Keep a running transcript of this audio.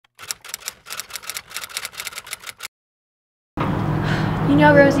You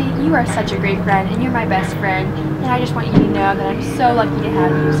know, Rosie, you are such a great friend, and you're my best friend, and I just want you to know that I'm so lucky to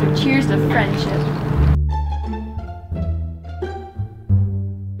have you, so cheers to friendship.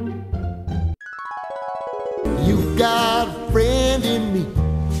 You've got a friend in me.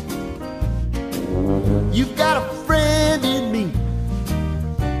 You've got a friend in me.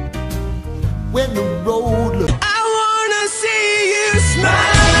 When the road looks, I wanna see you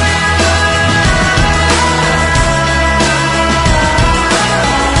smile.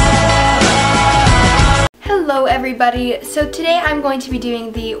 Hello everybody, so today I'm going to be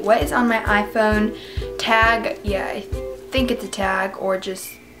doing the what is on my iPhone tag. Yeah, I think it's a tag or just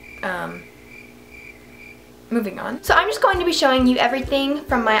moving on. So I'm just going to be showing you everything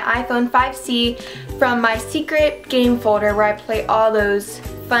from my iPhone 5C, from my secret game folder where I play all those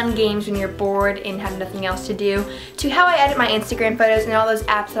fun games when you're bored and have nothing else to do, to how I edit my Instagram photos and all those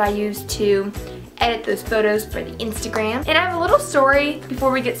apps that I use to edit those photos for the Instagram. And I have a little story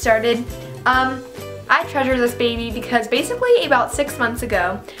before we get started. I treasure this baby because basically about 6 months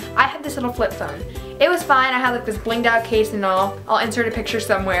ago, I had this little flip phone. It was fine, I had like this blinged out case and all. I'll insert a picture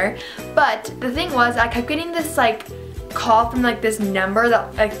somewhere. But the thing was, I kept getting this like call from like this number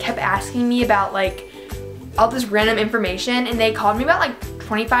that like kept asking me about like all this random information, and they called me about like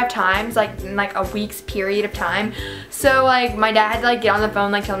 25 times like in like a week's period of time. So like my dad had to like get on the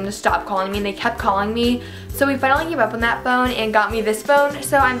phone, like tell them to stop calling me, and they kept calling me. So we finally gave up on that phone and got me this phone.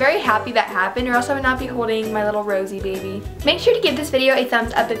 So I'm very happy that happened, or else I would not be holding my little Rosie baby. Make sure to give this video a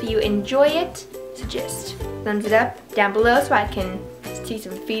thumbs up if you enjoy it. So just thumbs it up down below so I can see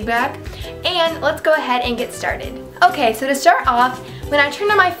some feedback. And let's go ahead and get started. Okay, so to start off, when I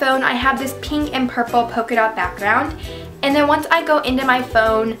turn on my phone, I have this pink and purple polka dot background. And then once I go into my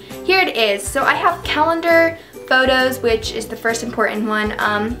phone, here it is. So I have calendar, photos, which is the first important one.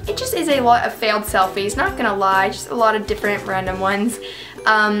 It just is a lot of failed selfies, not gonna lie, just a lot of different random ones.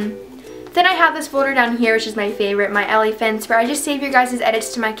 Then I have this folder down here, which is my favorite, my Ellie fence, where I just save your guys'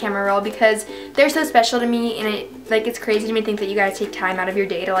 edits to my camera roll because they're so special to me, and it's crazy to me to think that you guys take time out of your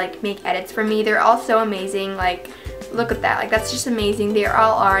day to like make edits for me. They're all so amazing. Like, look at that, like that's just amazing. They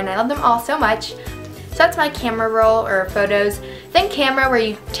all are, and I love them all so much. So that's my camera roll or photos. Then camera, where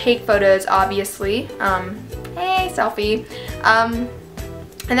you take photos, obviously. Hey, selfie.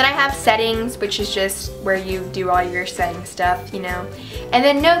 And then I have settings, which is just where you do all your setting stuff, you know. And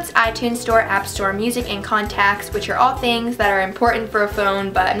then notes, iTunes Store, App Store, music, and contacts, which are all things that are important for a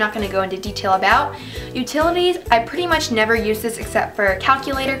phone, but I'm not going to go into detail about. Utilities, I pretty much never use this except for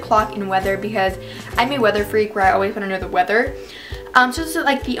calculator, clock, and weather, because I'm a weather freak where I always want to know the weather. So those are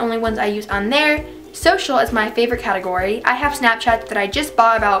like the only ones I use on there. Social is my favorite category. I have Snapchat that I just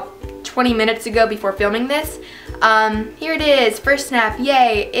bought about 20 minutes ago before filming this. Here it is, first snap,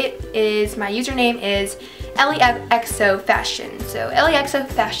 yay. It is, my username is Ellie XO Fashion. So Ellie XO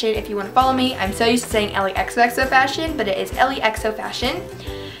Fashion, if you want to follow me. I'm so used to saying Ellie XO Fashion, but it is Ellie XO Fashion.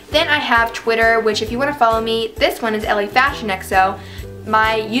 Then I have Twitter, which if you want to follow me, this one is Ellie Fashion XO.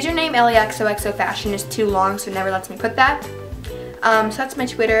 My username Ellie XO Fashion is too long, so it never lets me put that. So that's my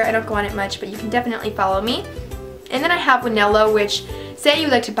Twitter. I don't go on it much, but you can definitely follow me. And then I have Winello, which, say you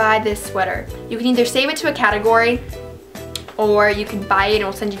would like to buy this sweater. You can either save it to a category, or you can buy it and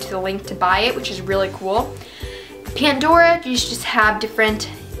we'll send you to the link to buy it, which is really cool. Pandora, you just have different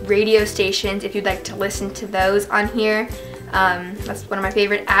radio stations if you'd like to listen to those on here. That's one of my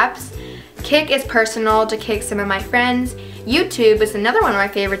favorite apps. Kick is personal, to kick some of my friends. YouTube is another one of my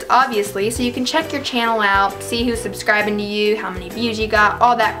favorites, obviously, so you can check your channel out, see who's subscribing to you, how many views you got,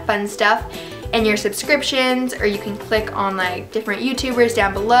 all that fun stuff, and your subscriptions, or you can click on like different YouTubers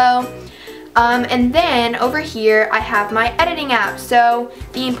down below. And then over here I have my editing app. So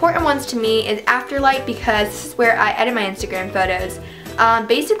the important ones to me is Afterlight, because this is where I edit my Instagram photos.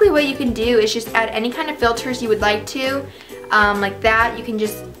 Basically what you can do is just add any kind of filters you would like to, like that. You can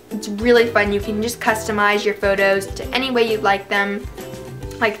just, it's really fun. You can just customize your photos to any way you'd like them.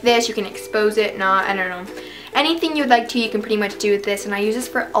 Like this, you can expose it, not, I don't know. Anything you would like to, you can pretty much do with this, and I use this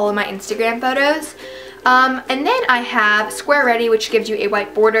for all of my Instagram photos. And then I have Square Ready, which gives you a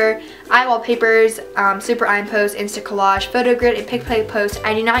white border, iWallpapers, Super Post, Insta Collage, Photo Grid, and PicPay Post.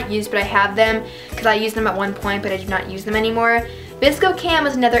 I do not use, but I have them because I used them at one point, but I do not use them anymore. Visco Cam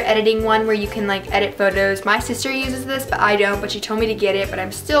is another editing one where you can like edit photos. My sister uses this, but I don't, but she told me to get it, but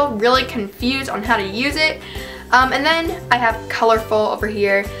I'm still really confused on how to use it. And then I have Colorful over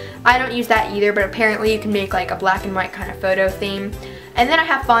here. I don't use that either, but apparently you can make like a black and white kind of photo theme. And then I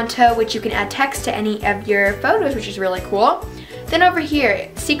have Fonto, which you can add text to any of your photos, which is really cool. Then over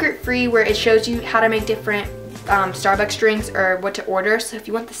here, Secret Free, where it shows you how to make different Starbucks drinks or what to order. So if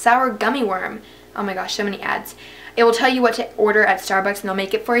you want the sour gummy worm, Oh my gosh, so many ads. It will tell you what to order at Starbucks and they'll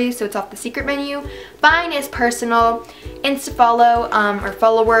make it for you, so it's off the secret menu. Vine is personal. Insta follow or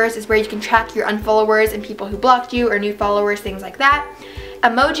followers is where you can track your unfollowers and people who blocked you or new followers, things like that.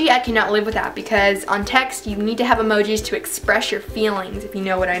 Emoji I cannot live without because on text you need to have emojis to express your feelings, if you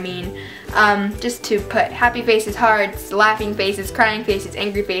know what I mean. Just to put happy faces, hearts, laughing faces, crying faces,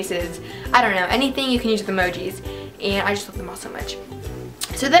 angry faces, I don't know, anything you can use with emojis, and I just love them all so much.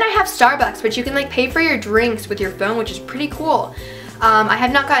 So then I have Starbucks, which you can like pay for your drinks with your phone, which is pretty cool. I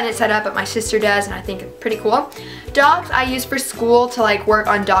have not gotten it set up, but my sister does, and I think it's pretty cool. Docs I use for school to like work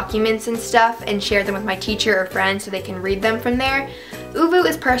on documents and stuff and share them with my teacher or friends so they can read them from there. Uvu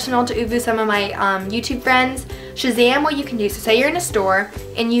is personal to Uvu some of my YouTube friends. Shazam, what you can do, so say you're in a store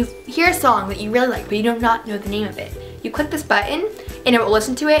and you hear a song that you really like but you do not know the name of it. You click this button and it will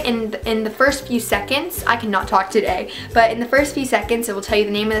listen to it in the first few seconds. I cannot talk today, but in the first few seconds it will tell you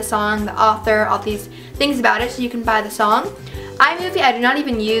the name of the song, the author, all these things about it so you can buy the song. iMovie I do not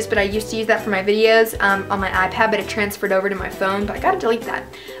even use, but I used to use that for my videos on my iPad, but it transferred over to my phone, but I gotta delete that.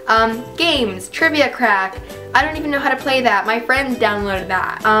 Games, Trivia Crack, I don't even know how to play that. My friend downloaded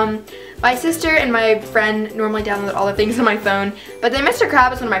that. My sister and my friend normally download all the things on my phone, but then Mr.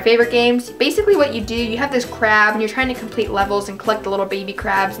 Crab is one of my favorite games. Basically what you do, you have this crab and you're trying to complete levels and collect the little baby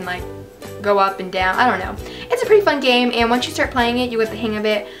crabs and like go up and down. I don't know. It's a pretty fun game, and once you start playing it, you get the hang of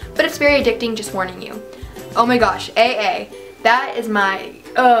it, but it's very addicting, just warning you. Oh my gosh, AA. That is my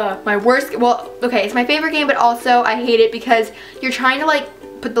worst, well, okay, it's my favorite game, but also I hate it because you're trying to like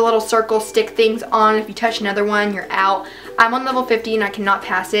put the little circle stick things on. If you touch another one, you're out. I'm on level 50 and I cannot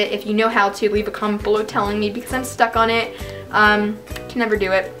pass it. If you know how to, leave a comment below telling me because I'm stuck on it. Can never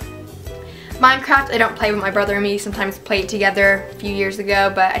do it. Minecraft, I don't play with my brother and me. Sometimes played together a few years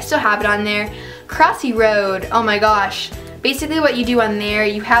ago, but I still have it on there. Crossy Road, oh my gosh. Basically what you do on there,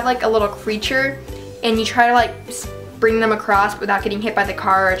 you have like a little creature and you try to like bring them across without getting hit by the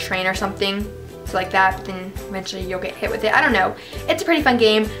car or a train or something. So like that, but then eventually you'll get hit with it. I don't know. It's a pretty fun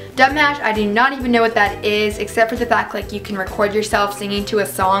game. Dubmash, I do not even know what that is, except for the fact like you can record yourself singing to a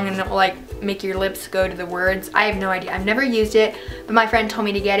song and it will like make your lips go to the words. I have no idea. I've never used it, but my friend told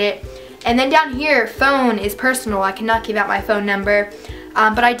me to get it. And then down here, phone is personal. I cannot give out my phone number,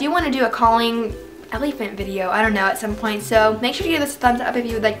 but I do want to do a calling elephant video, I don't know, at some point. So make sure to give this a thumbs up if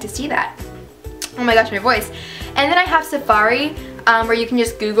you would like to see that. Oh my gosh, my voice. And then I have Safari, where you can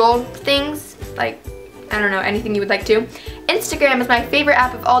just Google things, like, I don't know, anything you would like to. Instagram is my favorite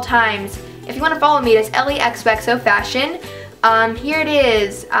app of all times. If you want to follow me, it's Ellie xoxo fashion. Here it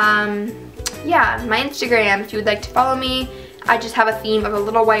is. Yeah, my Instagram, if you would like to follow me. I just have a theme of a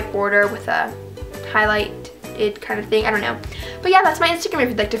little white border with a highlighted kind of thing, I don't know. But yeah, that's my Instagram if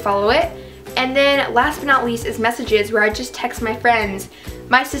you'd like to follow it. And then last but not least is messages, where I just text my friends.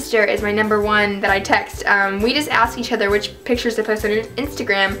 My sister is my #1 that I text. We just ask each other which pictures to post on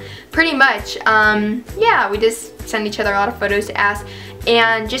Instagram, pretty much. Yeah, we just send each other a lot of photos to ask.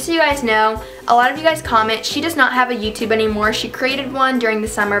 And just so you guys know, a lot of you guys comment, she does not have a YouTube anymore. She created one during the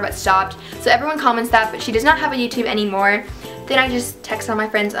summer but stopped. So everyone comments that, but she does not have a YouTube anymore. Then I just text all my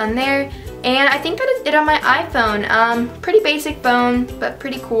friends on there. And I think that is it on my iPhone. Pretty basic phone, but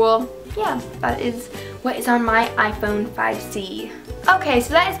pretty cool. Yeah, that is what is on my iPhone 5C. Okay,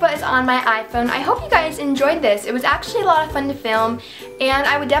 so that is what is on my iPhone. I hope you guys enjoyed this. It was actually a lot of fun to film, and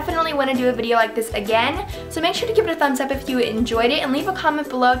I would definitely want to do a video like this again. So make sure to give it a thumbs up if you enjoyed it, and leave a comment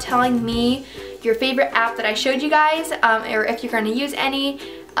below telling me your favorite app that I showed you guys, or if you're going to use any.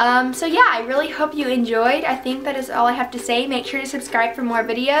 So yeah, I really hope you enjoyed. I think that is all I have to say. Make sure to subscribe for more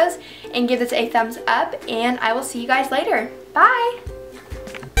videos, and give this a thumbs up, and I will see you guys later. Bye!